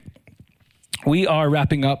We are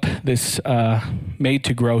wrapping up this Made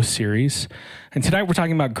to Grow series, and tonight we're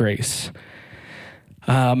talking about grace.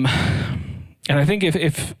 And I think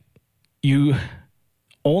if you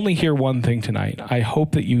only hear one thing tonight, I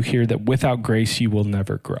hope that you hear that without grace, you will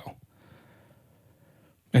never grow.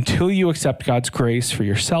 Until you accept God's grace for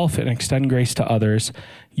yourself and extend grace to others,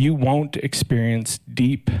 you won't experience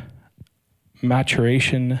deep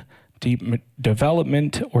maturation, deep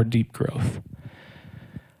development, or deep growth.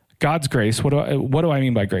 God's grace, what do I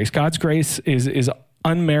mean by grace? God's grace is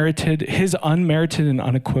unmerited, his unmerited and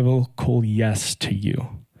unequivocal yes to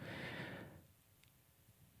you.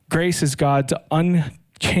 Grace is God's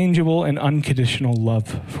unchangeable and unconditional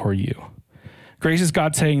love for you. Grace is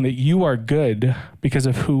God saying that you are good because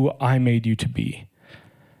of who I made you to be.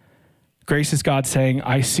 Grace is God saying,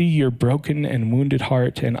 I see your broken and wounded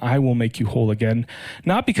heart, and I will make you whole again,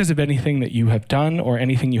 not because of anything that you have done or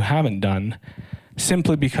anything you haven't done,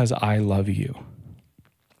 simply because I love you.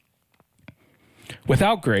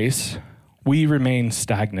 Without grace, we remain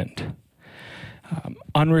stagnant.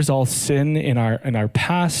 Unresolved sin in our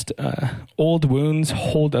past, old wounds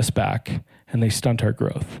hold us back, and they stunt our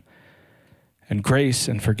growth. And grace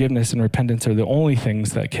and forgiveness and repentance are the only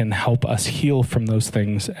things that can help us heal from those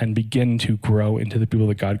things and begin to grow into the people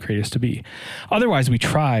that God created us to be. Otherwise, we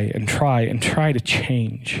try to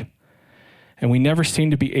change. And we never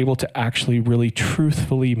seem to be able to actually really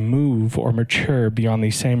truthfully move or mature beyond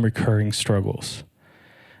these same recurring struggles.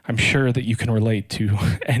 I'm sure that you can relate to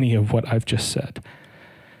any of what I've just said.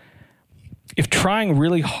 If trying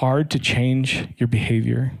really hard to change your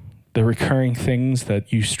behavior, the recurring things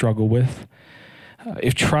that you struggle with,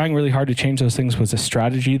 if trying really hard to change those things was a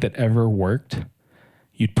strategy that ever worked,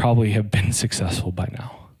 you'd probably have been successful by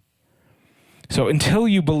now. So until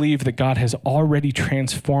you believe that God has already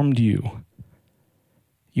transformed you,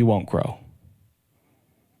 you won't grow.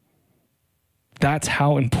 That's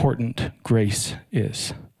how important grace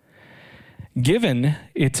is. Given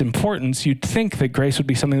its importance, you'd think that grace would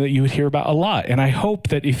be something that you would hear about a lot. And I hope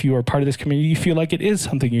that if you are part of this community, you feel like it is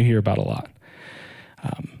something you hear about a lot.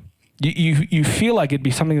 You feel like it'd be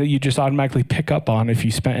something that you just automatically pick up on if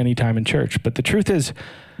you spent any time in church. But the truth is,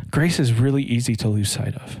 grace is really easy to lose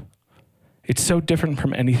sight of. It's so different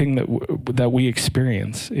from anything that we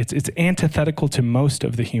experience. It's antithetical to most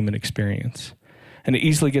of the human experience. And it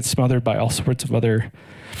easily gets smothered by all sorts of other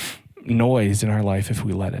noise in our life if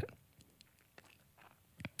we let it.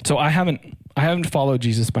 So I haven't followed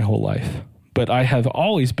Jesus my whole life, but I have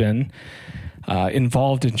always been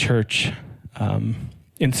involved in church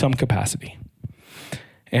in some capacity.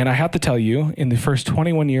 And I have to tell you, in the first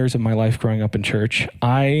 21 years of my life growing up in church,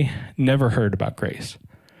 I never heard about grace.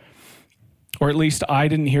 Or at least I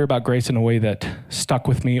didn't hear about grace in a way that stuck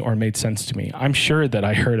with me or made sense to me. I'm sure that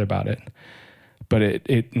I heard about it, but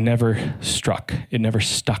it never struck. It never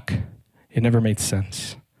stuck. It never made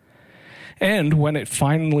sense. And when I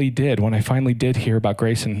finally did hear about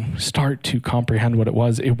grace and start to comprehend what it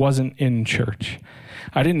wasn't in church.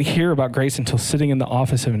 I didn't hear about grace until sitting in the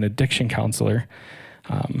office of an addiction counselor,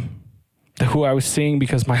 who I was seeing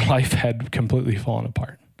because my life had completely fallen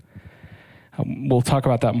apart. We'll talk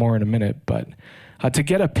about that more in a minute, but to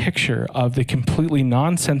get a picture of the completely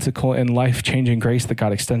nonsensical and life-changing grace that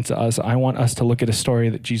God extends to us, I want us to look at a story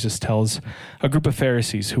that Jesus tells a group of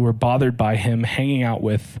Pharisees who were bothered by him hanging out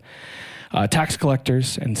with tax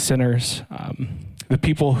collectors and sinners, the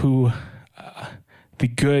people who the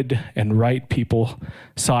good and right people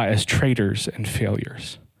saw as traitors and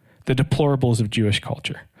failures, the deplorables of Jewish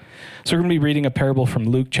culture. So we're going to be reading a parable from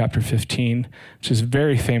Luke chapter 15, which is a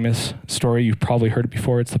very famous story. You've probably heard it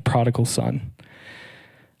before. It's the prodigal son.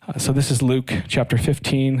 So this is Luke chapter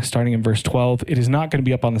 15, starting in verse 12. It is not going to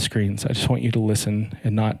be up on the screens. I just want you to listen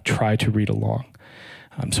and not try to read along.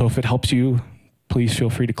 So if it helps you, please feel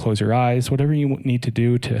free to close your eyes, whatever you need to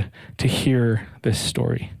do to hear this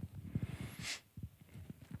story.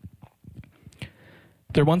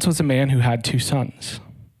 There once was a man who had 2 sons.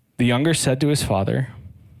 The younger said to his father,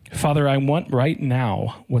 "Father, I want right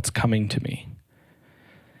now what's coming to me."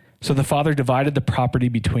 So the father divided the property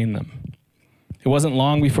between them. It wasn't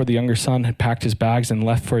long before the younger son had packed his bags and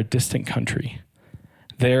left for a distant country.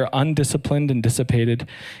 There, undisciplined and dissipated,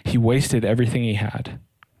 he wasted everything he had.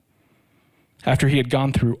 After he had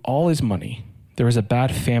gone through all his money, there was a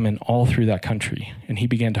bad famine all through that country, and he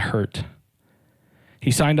began to hurt. He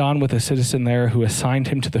signed on with a citizen there who assigned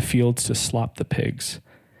him to the fields to slop the pigs.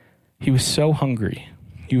 He was so hungry,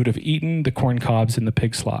 he would have eaten the corn cobs in the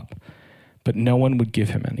pig slop, but no one would give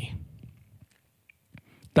him any.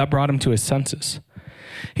 That brought him to his senses.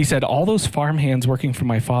 He said, "All those farmhands working for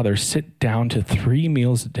my father sit down to 3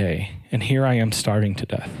 meals a day, and here I am starving to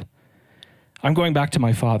death. I'm going back to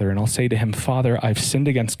my father, and I'll say to him, 'Father, I've sinned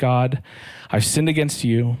against God. I've sinned against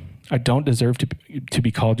you. I don't deserve to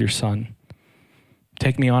be called your son.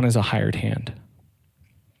 Take me on as a hired hand.'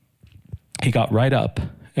 He got right up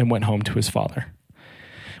and went home to his father.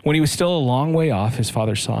 When he was still a long way off, his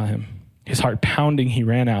father saw him. His heart pounding, he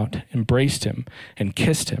ran out, embraced him, and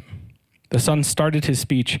kissed him. The son started his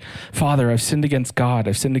speech, 'Father, I've sinned against God.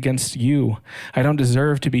 I've sinned against you. I don't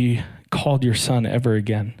deserve to be called your son ever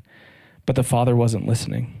again.' But the father wasn't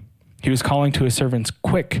listening. He was calling to his servants,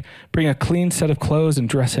 'Quick, bring a clean set of clothes and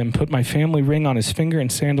dress him. Put my family ring on his finger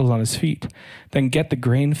and sandals on his feet. Then get the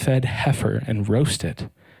grain-fed heifer and roast it.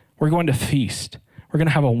 We're going to feast. We're going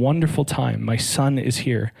to have a wonderful time. My son is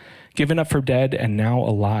here, given up for dead and now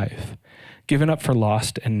alive, given up for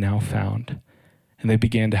lost and now found.' And they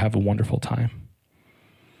began to have a wonderful time.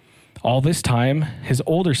 All this time, his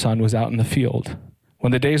older son was out in the field.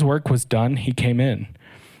 When the day's work was done, he came in.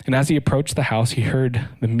 And as he approached the house, he heard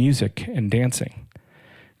the music and dancing.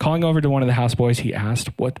 Calling over to one of the houseboys, he asked,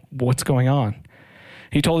 What's going on?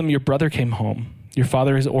 He told him, 'Your brother came home. Your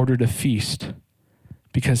father has ordered a feast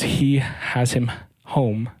because he has him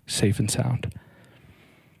home safe and sound.'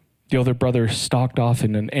 The older brother stalked off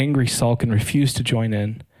in an angry sulk and refused to join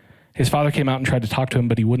in. His father came out and tried to talk to him,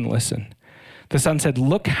 but he wouldn't listen. The son said,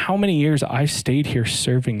 'Look how many years I've stayed here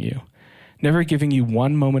serving you, never giving you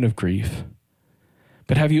one moment of grief.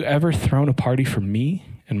 But have you ever thrown a party for me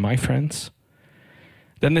and my friends?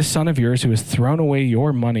 Then this son of yours who has thrown away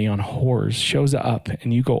your money on whores shows up,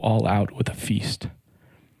 and you go all out with a feast.'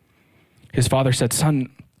 His father said, 'Son,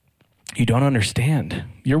 you don't understand.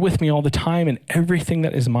 You're with me all the time, and everything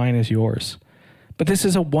that is mine is yours. But this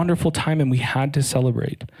is a wonderful time, and we had to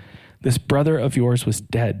celebrate. This brother of yours was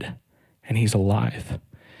dead, and he's alive.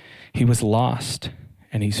 He was lost,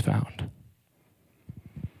 and he's found.'"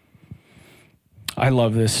 I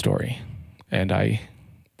love this story, and I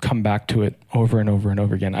come back to it over and over and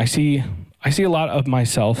over again. I see a lot of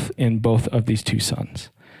myself in both of these two sons.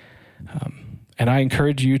 And I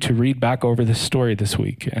encourage you to read back over this story this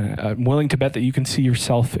week. And I'm willing to bet that you can see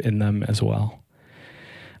yourself in them as well.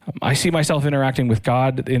 I see myself interacting with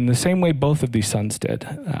God in the same way both of these sons did.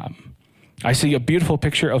 I see a beautiful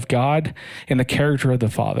picture of God in the character of the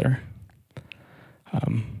Father.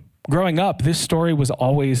 Growing up, this story was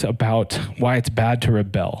always about why it's bad to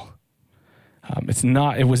rebel.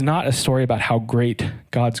 It was not a story about how great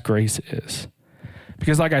God's grace is.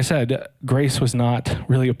 Because like I said, grace was not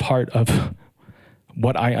really a part of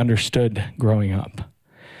what I understood growing up.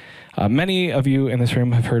 Many of you in this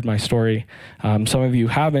room have heard my story. Some of you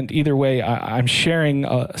haven't. Either way, I'm sharing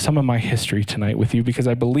some of my history tonight with you because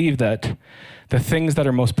I believe that the things that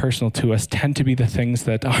are most personal to us tend to be the things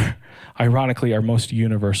that are, ironically, are most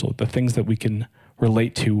universal, the things that we can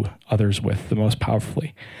relate to others with the most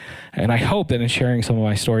powerfully. And I hope that in sharing some of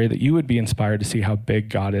my story that you would be inspired to see how big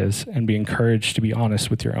God is and be encouraged to be honest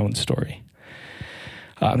with your own story.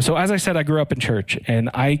 So as I said, I grew up in church, and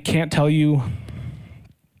I can't tell you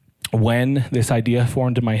when this idea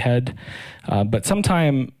formed in my head, but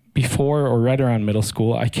sometime before or right around middle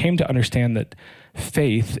school, I came to understand that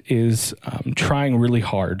faith is trying really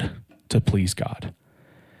hard to please God.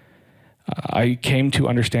 I came to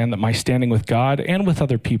understand that my standing with God and with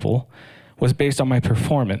other people was based on my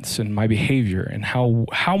performance and my behavior and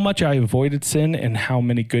how much I avoided sin and how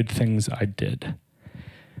many good things I did.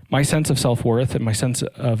 My sense of self-worth and my sense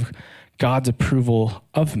of God's approval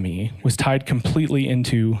of me was tied completely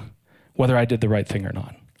into whether I did the right thing or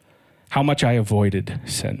not, how much I avoided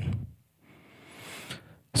sin.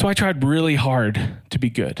 So I tried really hard to be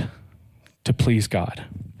good, to please God.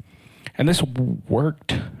 And this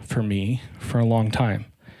worked for me for a long time.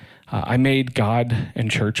 I made God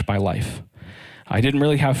and church my life. I didn't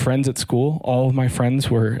really have friends at school. All of my friends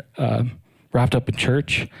were wrapped up in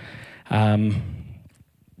church.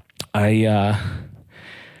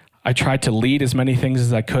 I tried to lead as many things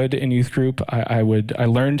as I could in youth group. I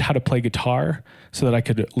learned how to play guitar so that I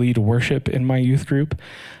could lead worship in my youth group.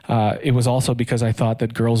 It was also because I thought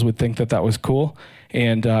that girls would think that was cool.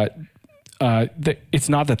 And it's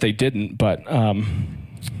not that they didn't, but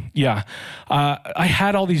I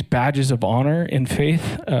had all these badges of honor in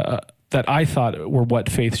faith that I thought were what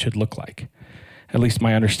faith should look like, at least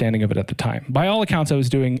my understanding of it at the time. By all accounts, I was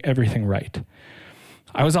doing everything right.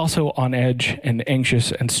 I was also on edge and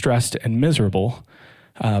anxious and stressed and miserable,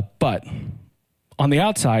 but on the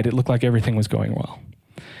outside, it looked like everything was going well.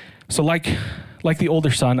 So like the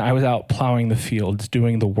older son, I was out plowing the fields,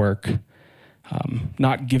 doing the work,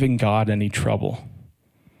 not giving God any trouble,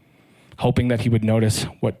 hoping that he would notice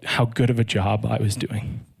how good of a job I was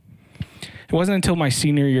doing. It wasn't until my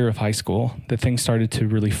senior year of high school that things started to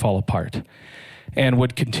really fall apart and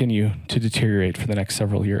would continue to deteriorate for the next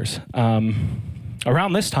several years.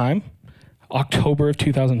 Around this time, October of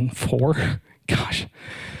 2004, gosh,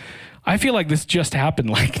 I feel like this just happened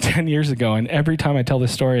like 10 years ago. And every time I tell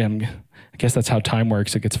this story, I guess that's how time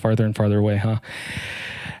works. It gets farther and farther away, huh?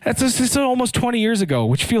 This is almost 20 years ago,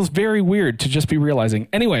 which feels very weird to just be realizing.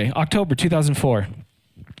 Anyway, October 2004.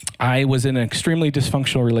 I was in an extremely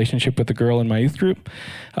dysfunctional relationship with a girl in my youth group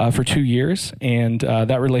for 2 years, and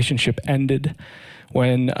that relationship ended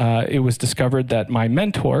when it was discovered that my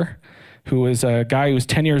mentor, who was a guy who was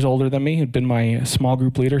 10 years older than me, had been my small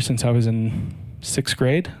group leader since I was in 6th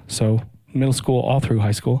grade, so middle school all through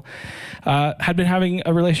high school, had been having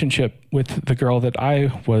a relationship with the girl that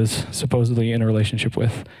I was supposedly in a relationship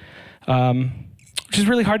with, which is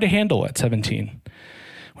really hard to handle at 17.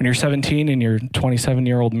 When you're 17 and your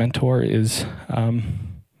 27-year-old mentor is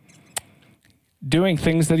doing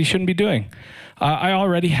things that he shouldn't be doing. I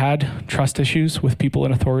already had trust issues with people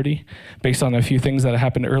in authority based on a few things that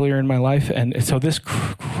happened earlier in my life. And so this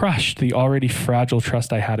crushed the already fragile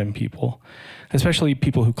trust I had in people, especially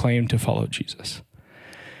people who claim to follow Jesus.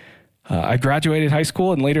 I graduated high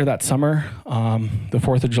school, and later that summer, the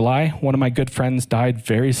 4th of July, one of my good friends died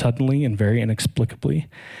very suddenly and very inexplicably.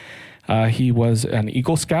 He was an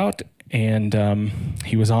Eagle Scout, and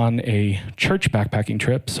he was on a church backpacking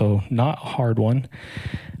trip, so not a hard one.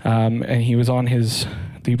 And he was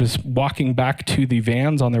walking back to the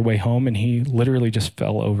vans on their way home, and he literally just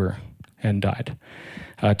fell over and died.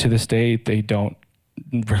 To this day, they don't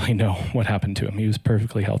really know what happened to him. He was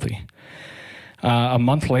perfectly healthy. A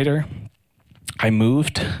month later, I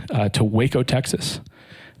moved to Waco, Texas.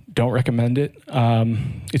 Don't recommend it.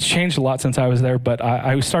 It's changed a lot since I was there, but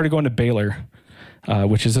I started going to Baylor,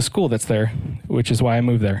 which is a school that's there, which is why I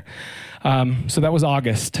moved there. So that was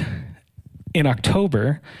August. In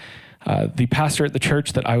October, the pastor at the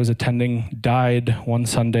church that I was attending died one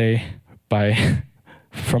Sunday I'm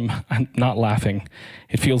not laughing.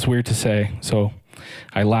 It feels weird to say, so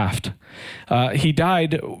I laughed. He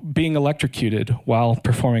died being electrocuted while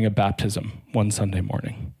performing a baptism one Sunday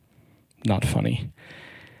morning. Not funny.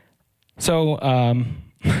 So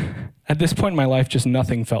at this point in my life, just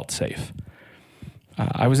nothing felt safe.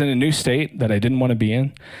 I was in a new state that I didn't want to be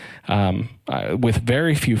in, with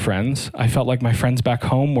very few friends. I felt like my friends back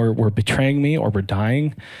home were betraying me or were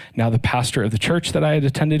dying. Now the pastor of the church that I had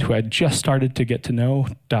attended, who I had just started to get to know,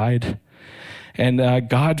 died. And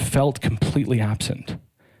God felt completely absent.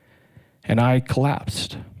 And I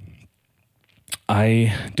collapsed.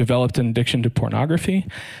 I developed an addiction to pornography.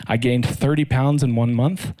 I gained 30 pounds in 1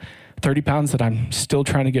 month. 30 pounds that I'm still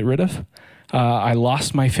trying to get rid of. I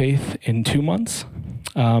lost my faith in 2 months.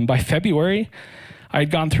 By February, I had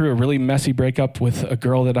gone through a really messy breakup with a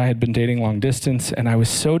girl that I had been dating long distance, and I was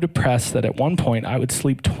so depressed that at one point I would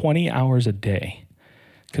sleep 20 hours a day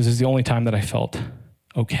because it was the only time that I felt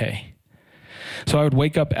okay. So I would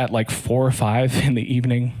wake up at like 4 or 5 in the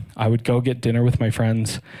evening. I would go get dinner with my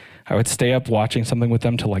friends. I would stay up watching something with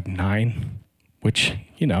them till like 9, which,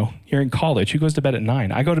 you're in college. Who goes to bed at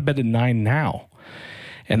 9? I go to bed at 9 now,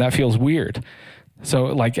 and that feels weird. So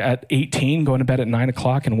like at 18, going to bed at 9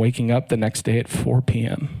 o'clock and waking up the next day at 4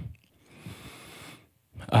 p.m.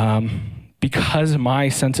 Because my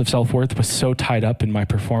sense of self-worth was so tied up in my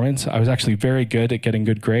performance, I was actually very good at getting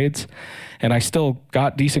good grades, and I still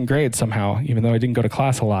got decent grades somehow, even though I didn't go to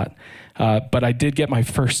class a lot. But I did get my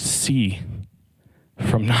first C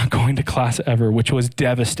from not going to class ever, which was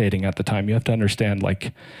devastating at the time. You have to understand,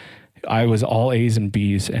 I was all A's and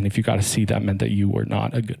B's, and if you got a C, that meant that you were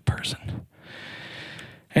not a good person.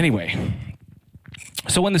 Anyway,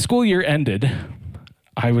 so when the school year ended,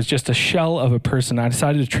 I was just a shell of a person. I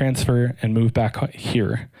decided to transfer and move back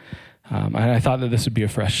here. And I thought that this would be a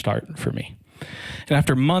fresh start for me. And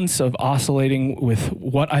after months of oscillating with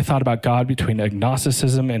what I thought about God between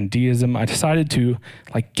agnosticism and deism, I decided to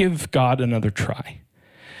give God another try.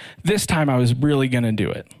 This time I was really going to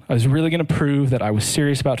do it. I was really going to prove that I was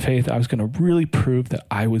serious about faith. I was going to really prove that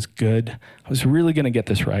I was good. I was really going to get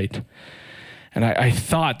this right. And I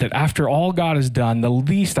thought that after all God has done, the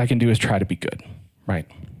least I can do is try to be good, right?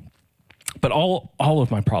 But all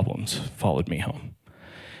of my problems followed me home.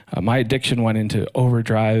 My addiction went into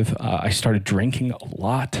overdrive. I started drinking a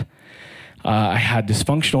lot. I had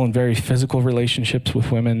dysfunctional and very physical relationships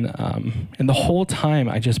with women. And the whole time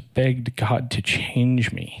I just begged God to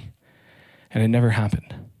change me. And it never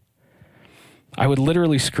happened. I would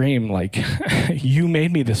literally scream you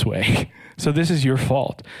made me this way. So this is your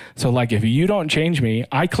fault. So if you don't change me,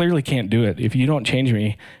 I clearly can't do it. If you don't change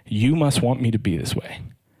me, you must want me to be this way.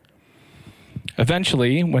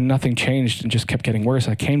 Eventually, when nothing changed and just kept getting worse,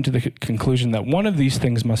 I came to the conclusion that one of these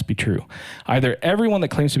things must be true. Either everyone that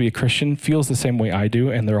claims to be a Christian feels the same way I do,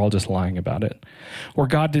 and they're all just lying about it, or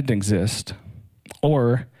God didn't exist,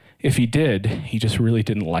 or if he did, he just really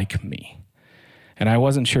didn't like me. And I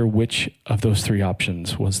wasn't sure which of those three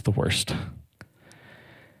options was the worst.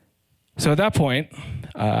 So at that point,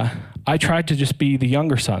 I tried to just be the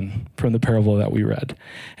younger son from the parable that we read,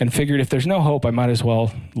 and figured if there's no hope, I might as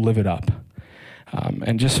well live it up.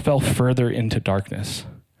 And just fell further into darkness.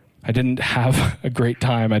 I didn't have a great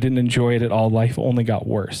time. I didn't enjoy it at all. Life only got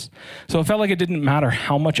worse. So it felt like it didn't matter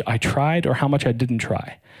how much I tried or how much I didn't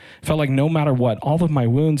try. It felt like no matter what, all of my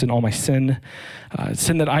wounds and all my sin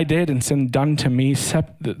that I did and sin done to me,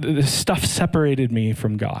 the stuff separated me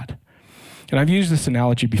from God. And I've used this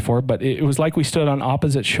analogy before, but it was like we stood on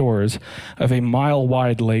opposite shores of a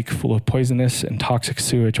mile-wide lake full of poisonous and toxic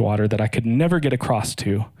sewage water that I could never get across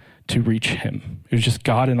to reach him. It was just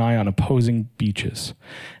God and I on opposing beaches.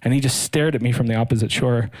 And he just stared at me from the opposite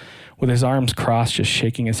shore with his arms crossed, just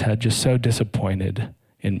shaking his head, just so disappointed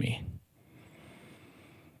in me.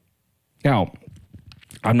 Now,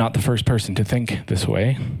 I'm not the first person to think this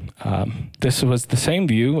way. This was the same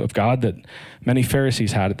view of God that many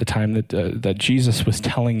Pharisees had at the time that Jesus was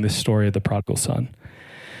telling this story of the prodigal son.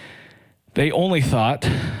 They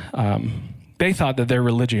thought that their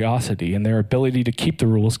religiosity and their ability to keep the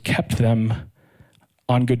rules kept them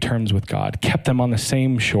on good terms with God, kept them on the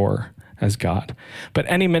same shore as God. But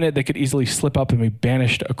any minute they could easily slip up and be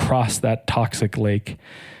banished across that toxic lake,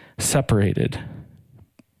 separated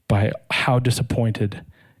by how disappointed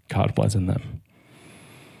God was in them.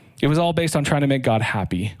 It was all based on trying to make God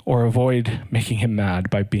happy or avoid making him mad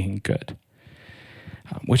by being good,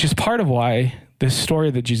 which is part of why this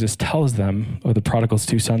story that Jesus tells them of the prodigal's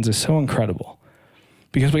two sons is so incredible.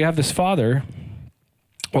 Because we have this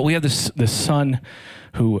this son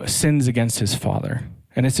who sins against his father,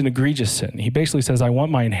 and it's an egregious sin. He basically says, I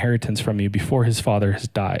want my inheritance from you before his father has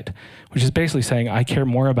died, which is basically saying, I care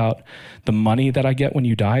more about the money that I get when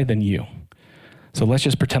you die than you. So let's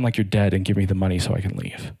just pretend like you're dead and give me the money so I can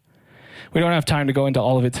leave. We don't have time to go into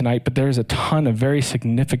all of it tonight, but there's a ton of very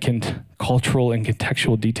significant cultural and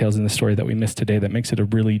contextual details in the story that we missed today that makes it a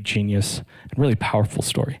really genius and really powerful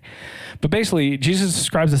story. But basically, Jesus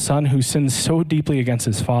describes a son who sins so deeply against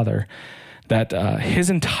his father that his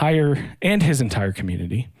entire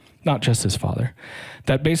community, not just his father,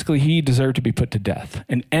 that basically he deserved to be put to death.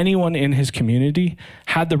 And anyone in his community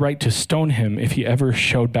had the right to stone him if he ever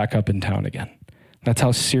showed back up in town again. That's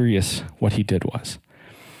how serious what he did was.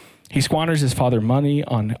 He squanders his father's money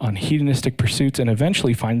on hedonistic pursuits and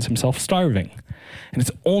eventually finds himself starving. And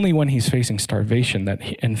it's only when he's facing starvation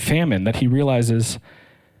and famine that he realizes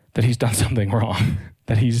that he's done something wrong,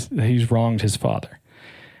 that he's wronged his father.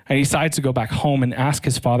 And he decides to go back home and ask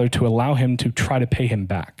his father to allow him to try to pay him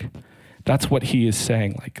back. That's what he is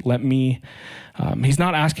saying. He's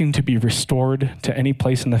not asking to be restored to any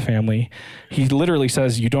place in the family. He literally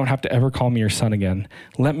says, you don't have to ever call me your son again.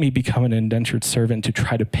 Let me become an indentured servant to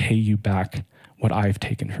try to pay you back what I've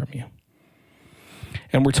taken from you.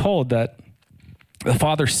 And we're told that the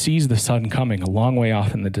father sees the son coming a long way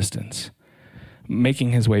off in the distance,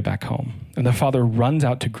 making his way back home. And the father runs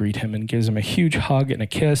out to greet him and gives him a huge hug and a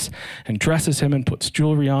kiss and dresses him and puts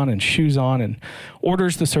jewelry on and shoes on and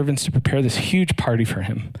orders the servants to prepare this huge party for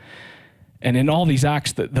him. And in all these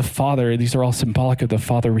acts, the father, these are all symbolic of the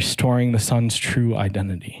father restoring the son's true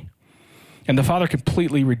identity. And the father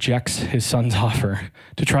completely rejects his son's offer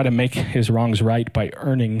to try to make his wrongs right by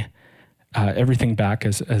earning everything back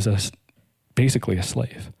as basically a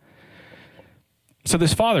slave. So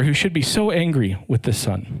this father, who should be so angry with this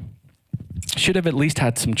son, should have at least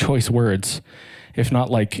had some choice words, if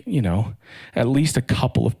not at least a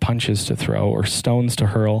couple of punches to throw or stones to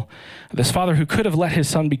hurl. This father who could have let his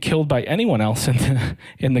son be killed by anyone else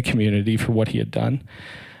in the community for what he had done,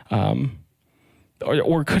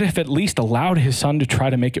 or could have at least allowed his son to try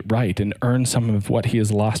to make it right and earn some of what he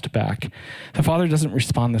has lost back. The father doesn't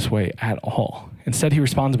respond this way at all. Instead, he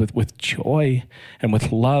responds with joy and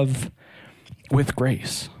with love, with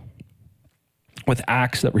grace, with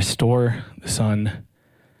acts that restore the son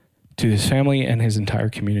to his family and his entire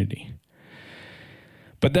community.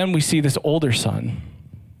 But then we see this older son,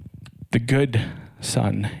 the good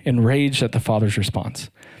son, enraged at the father's response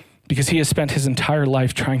because he has spent his entire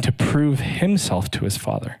life trying to prove himself to his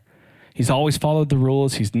father. He's always followed the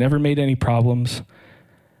rules. He's never made any problems.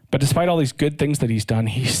 But despite all these good things that he's done,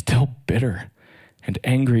 he's still bitter and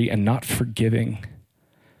angry and not forgiving.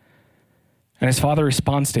 And his father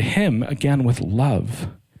responds to him again with love,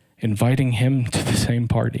 inviting him to the same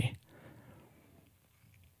party.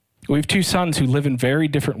 We have two sons who live in very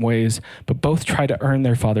different ways, but both try to earn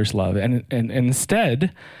their father's love, and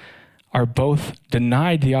instead are both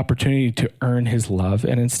denied the opportunity to earn his love,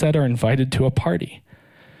 and instead are invited to a party.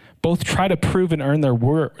 Both try to prove and earn their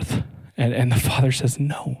worth, and the father says,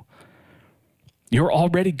 no. You're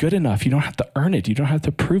already good enough. You don't have to earn it. You don't have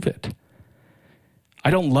to prove it.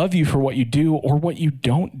 I don't love you for what you do or what you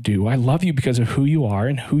don't do. I love you because of who you are,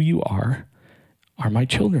 and who you are my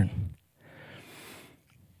children.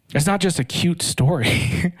 It's not just a cute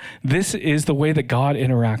story. This is the way that God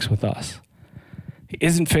interacts with us. He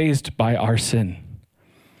isn't fazed by our sin.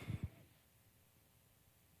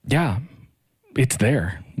 Yeah, it's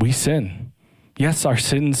there. We sin. Yes, our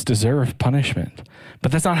sins deserve punishment,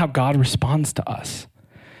 but that's not how God responds to us.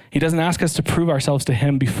 He doesn't ask us to prove ourselves to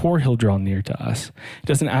him before he'll draw near to us. He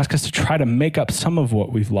doesn't ask us to try to make up some of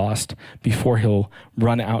what we've lost before he'll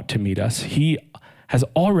run out to meet us. He has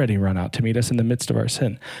already run out to meet us in the midst of our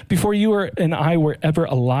sin. Before you and I were ever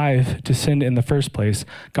alive to sin in the first place,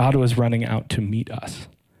 God was running out to meet us.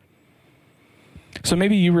 So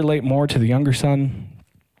maybe you relate more to the younger son,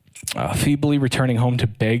 feebly returning home to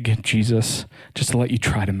beg Jesus just to let you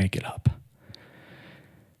try to make it up.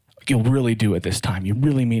 You'll really do it this time. You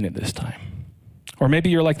really mean it this time. Or maybe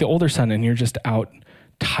you're like the older son and you're just out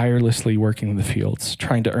tirelessly working in the fields,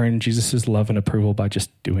 trying to earn Jesus' love and approval by just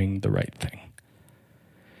doing the right thing.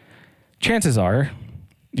 Chances are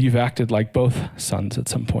you've acted like both sons at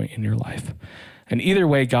some point in your life. And either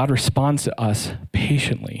way, God responds to us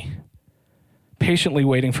patiently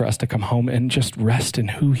waiting for us to come home and just rest in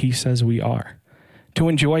who he says we are, to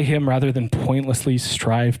enjoy him rather than pointlessly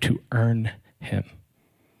strive to earn him,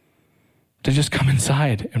 to just come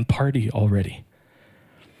inside and party already.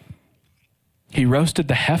 He roasted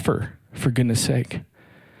the heifer, for goodness sake.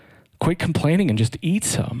 Quit complaining and just eat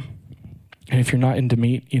some. And if you're not into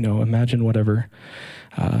meat, imagine whatever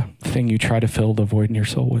thing you try to fill the void in your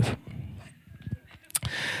soul with.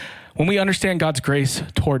 When we understand God's grace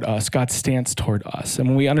toward us, God's stance toward us, and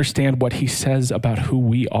when we understand what he says about who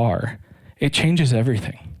we are, it changes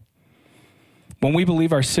everything. When we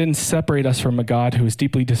believe our sins separate us from a God who is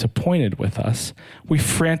deeply disappointed with us, we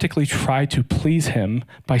frantically try to please him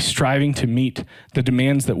by striving to meet the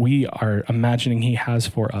demands that we are imagining he has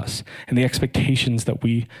for us and the expectations that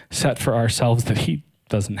we set for ourselves that he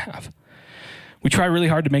doesn't have. We try really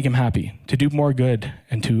hard to make him happy, to do more good,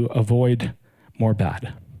 and to avoid more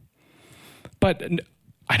bad. But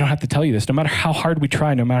I don't have to tell you this. No matter how hard we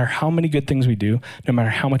try, no matter how many good things we do, no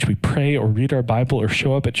matter how much we pray or read our Bible or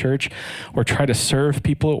show up at church or try to serve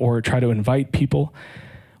people or try to invite people,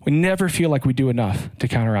 we never feel like we do enough to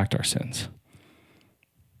counteract our sins.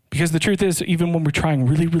 Because the truth is, even when we're trying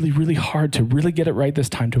really, really, really hard to really get it right this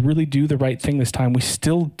time, to really do the right thing this time, we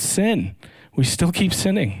still sin. We still keep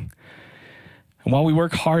sinning. And while we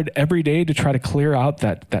work hard every day to try to clear out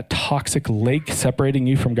that toxic lake separating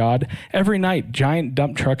you from God, every night, giant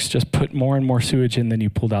dump trucks just put more and more sewage in than you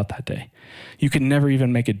pulled out that day. You can never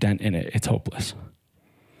even make a dent in it. It's hopeless.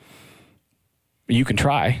 You can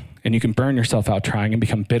try, and you can burn yourself out trying and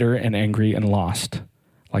become bitter and angry and lost,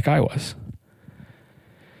 like I was.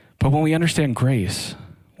 But when we understand grace,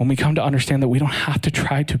 when we come to understand that we don't have to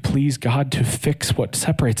try to please God to fix what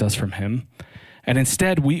separates us from him, and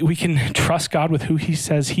instead, we can trust God with who he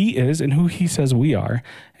says he is and who he says we are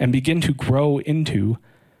and begin to grow into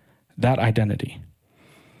that identity.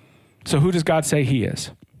 So who does God say he is?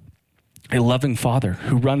 A loving father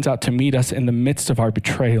who runs out to meet us in the midst of our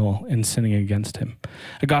betrayal and sinning against him.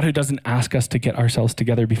 A God who doesn't ask us to get ourselves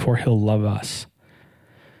together before he'll love us.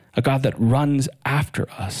 A God that runs after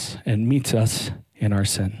us and meets us in our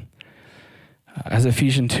sin. As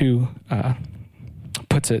Ephesians 2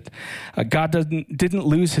 puts it, God didn't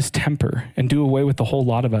lose his temper and do away with the whole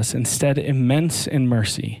lot of us. Instead, immense in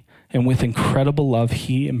mercy and with incredible love,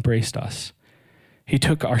 he embraced us. He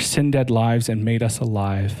took our sin-dead lives and made us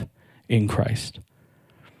alive in Christ.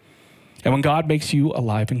 And when God makes you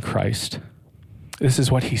alive in Christ, this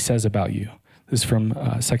is what he says about you. This is from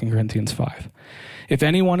 2 Corinthians 5. If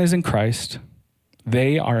anyone is in Christ,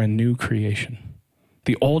 they are a new creation.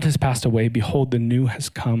 The old has passed away. Behold, the new has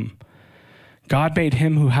come. God made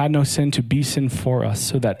him who had no sin to be sin for us,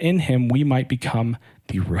 so that in him we might become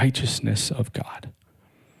the righteousness of God.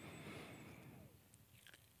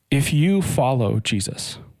 If you follow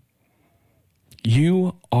Jesus,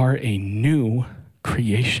 you are a new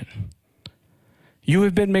creation. You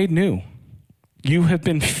have been made new. You have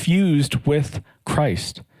been fused with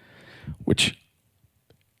Christ, which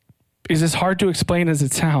is as hard to explain as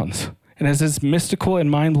it sounds. And as mystical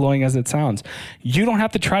and mind-blowing as it sounds, you don't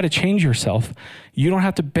have to try to change yourself. You don't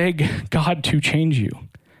have to beg God to change you.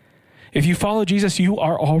 If you follow Jesus, you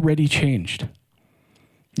are already changed.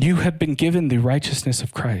 You have been given the righteousness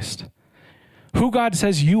of Christ. Who God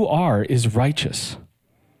says you are is righteous.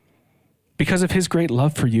 Because of his great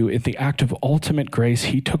love for you, in the act of ultimate grace,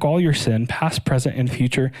 he took all your sin, past, present, and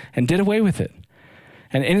future, and did away with it.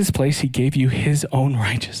 And in his place, he gave you his own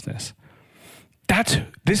righteousness.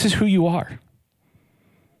 This is who you are.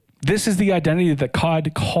 This is the identity that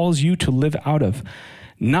God calls you to live out of,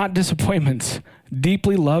 not disappointments,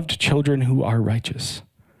 deeply loved children who are righteous.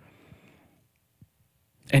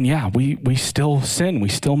 And yeah, we still sin, we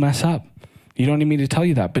still mess up. You don't need me to tell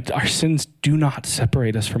you that, but our sins do not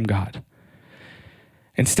separate us from God.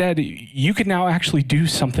 Instead, you can now actually do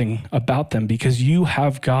something about them because you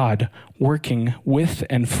have God working with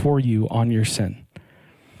and for you on your sin.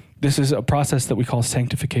 This is a process that we call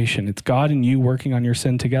sanctification. It's God and you working on your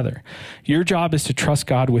sin together. Your job is to trust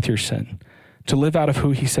God with your sin, to live out of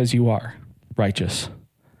who he says you are, righteous,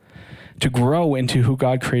 to grow into who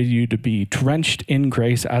God created you to be, drenched in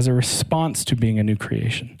grace as a response to being a new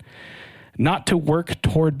creation, not to work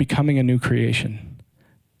toward becoming a new creation.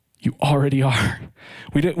 You already are.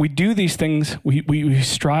 We do these things. We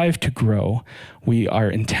strive to grow. We are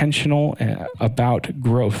intentional about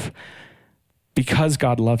growth because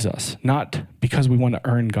God loves us, not because we want to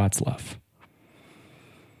earn God's love.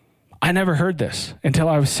 I never heard this until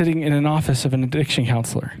I was sitting in an office of an addiction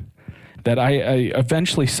counselor that I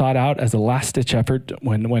eventually sought out as a last-ditch effort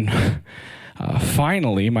when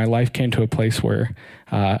finally my life came to a place where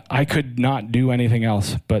I could not do anything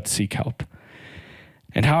else but seek help.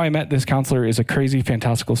 And how I met this counselor is a crazy,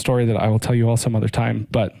 fantastical story that I will tell you all some other time.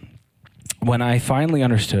 But when I finally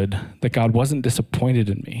understood that God wasn't disappointed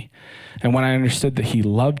in me, and when I understood that he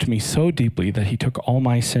loved me so deeply that he took all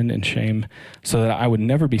my sin and shame so that I would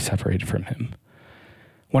never be separated from him,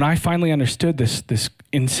 when I finally understood this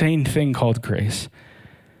insane thing called grace,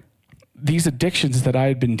 these addictions that I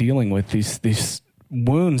had been dealing with, these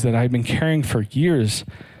wounds that I had been carrying for years,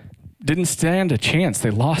 didn't stand a chance. They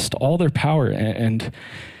lost all their power, and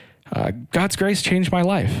God's grace changed my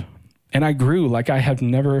life. And I grew like I have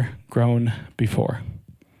never grown before.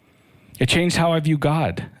 It changed how I view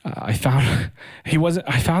God. I found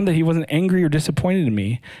that he wasn't angry or disappointed in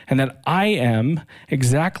me, and that I am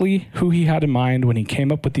exactly who he had in mind when he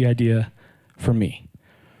came up with the idea for me.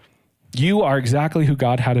 You are exactly who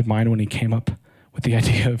God had in mind when he came up with the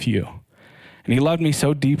idea of you. And he loved me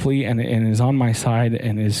so deeply and is on my side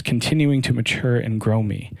and is continuing to mature and grow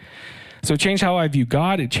me. So it changed how I view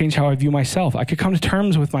God. It changed how I view myself. I could come to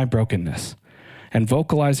terms with my brokenness and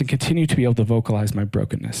vocalize and continue to be able to vocalize my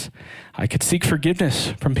brokenness. I could seek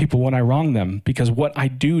forgiveness from people when I wrong them because what I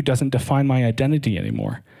do doesn't define my identity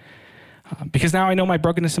anymore. Because now I know my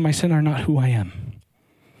brokenness and my sin are not who I am.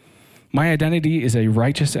 My identity is a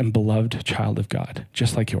righteous and beloved child of God,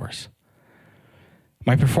 just like yours.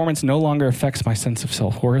 My performance no longer affects my sense of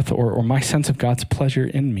self-worth or my sense of God's pleasure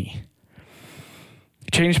in me.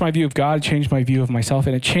 It changed my view of God, changed my view of myself,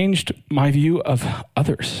 and it changed my view of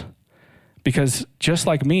others. Because just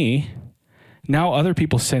like me, now other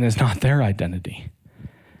people's sin is not their identity.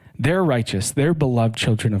 They're righteous, they're beloved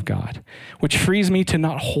children of God, which frees me to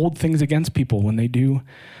not hold things against people when they do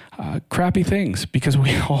crappy things, because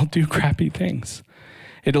we all do crappy things.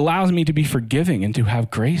 It allows me to be forgiving and to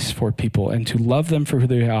have grace for people and to love them for who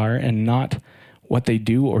they are and not what they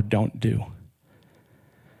do or don't do.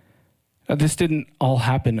 Now, this didn't all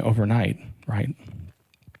happen overnight, right?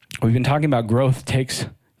 We've been talking about growth takes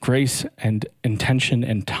grace and intention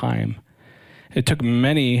and time. It took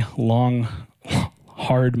many long,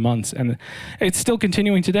 hard months, and it's still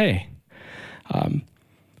continuing today.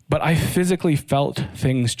 But I physically felt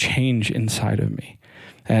things change inside of me.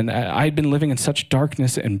 And I'd been living in such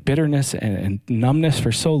darkness and bitterness and numbness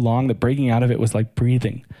for so long that breaking out of it was like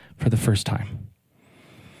breathing for the first time.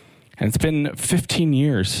 And it's been 15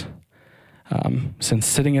 years since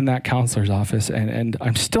sitting in that counselor's office, and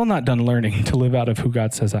I'm still not done learning to live out of who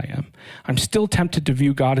God says I am. I'm still tempted to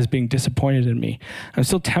view God as being disappointed in me. I'm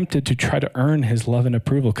still tempted to try to earn his love and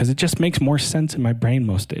approval because it just makes more sense in my brain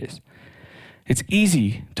most days. It's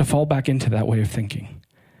easy to fall back into that way of thinking.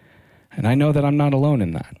 And I know that I'm not alone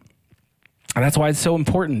in that. And that's why it's so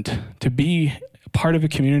important to be part of a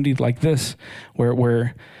community like this,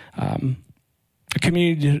 where a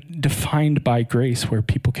community defined by grace, where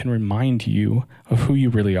people can remind you of who you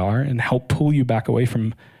really are and help pull you back away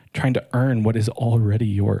from trying to earn what is already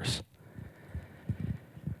yours.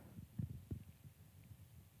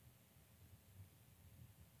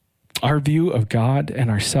 Our view of God and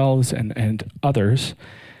ourselves and others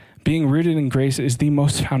being rooted in grace is the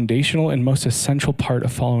most foundational and most essential part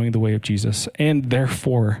of following the way of Jesus, and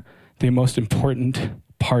therefore the most important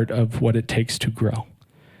part of what it takes to grow.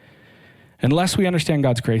 Unless we understand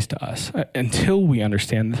God's grace to us, until we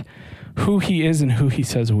understand who he is and who he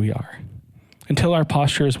says we are, until our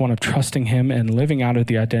posture is one of trusting him and living out of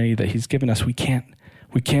the identity that he's given us, we can't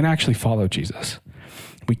actually follow Jesus.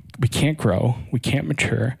 We can't grow. We can't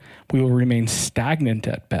mature. We will remain stagnant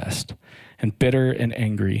at best and bitter and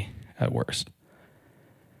angry at worst.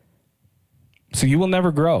 So you will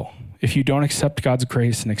never grow if you don't accept God's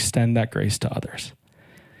grace and extend that grace to others.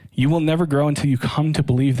 You will never grow until you come to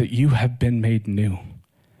believe that you have been made new.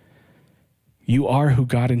 You are who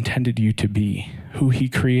God intended you to be, who he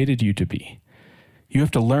created you to be. You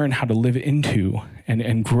have to learn how to live into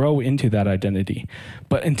and grow into that identity.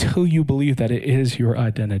 But until you believe that it is your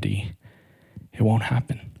identity, it won't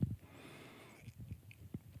happen.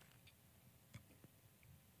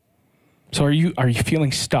 So are you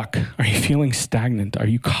feeling stuck? Are you feeling stagnant? Are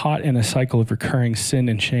you caught in a cycle of recurring sin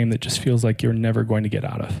and shame that just feels like you're never going to get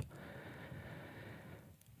out of?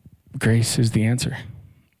 Grace is the answer.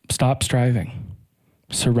 Stop striving.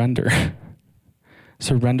 Surrender.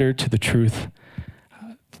 Surrender to the truth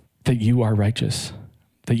that you are righteous,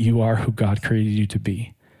 that you are who God created you to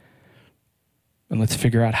be. And let's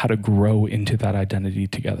figure out how to grow into that identity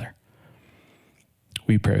together.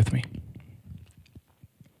 Will you pray with me?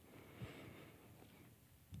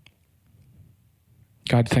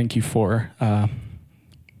 God, thank you for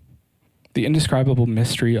the indescribable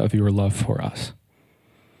mystery of your love for us.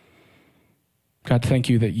 God, thank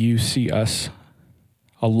you that you see us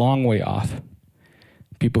a long way off,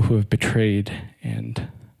 people who have betrayed and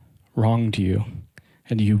wronged you,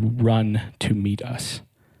 and you run to meet us.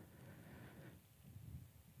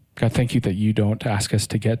 God, thank you that you don't ask us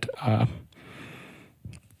to get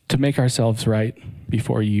to make ourselves right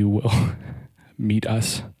before you will meet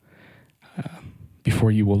us, before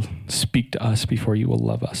you will speak to us, before you will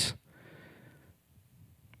love us.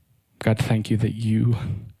 God, thank you that you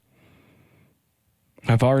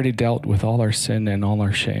have already dealt with all our sin and all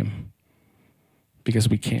our shame, because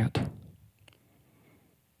we can't.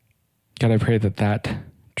 God, I pray that that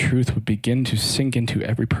truth would begin to sink into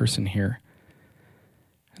every person here,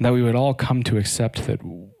 and that we would all come to accept that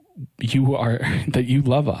that you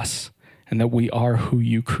love us, and that we are who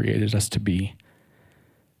you created us to be,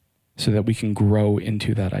 so that we can grow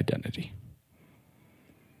into that identity.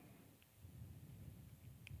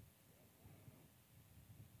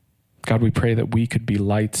 God, we pray that we could be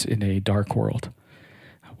lights in a dark world.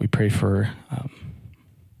 We pray for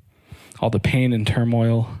all the pain and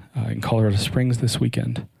turmoil in Colorado Springs this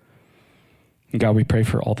weekend. And God, we pray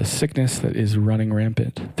for all the sickness that is running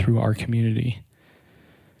rampant through our community.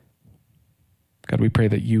 God, we pray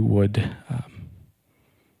that you would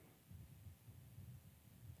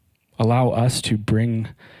allow us to bring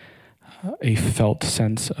a felt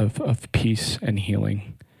sense of peace and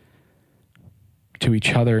healing to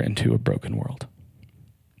each other and to a broken world.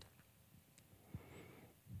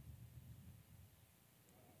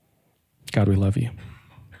 God, we love you.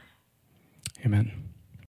 Amen.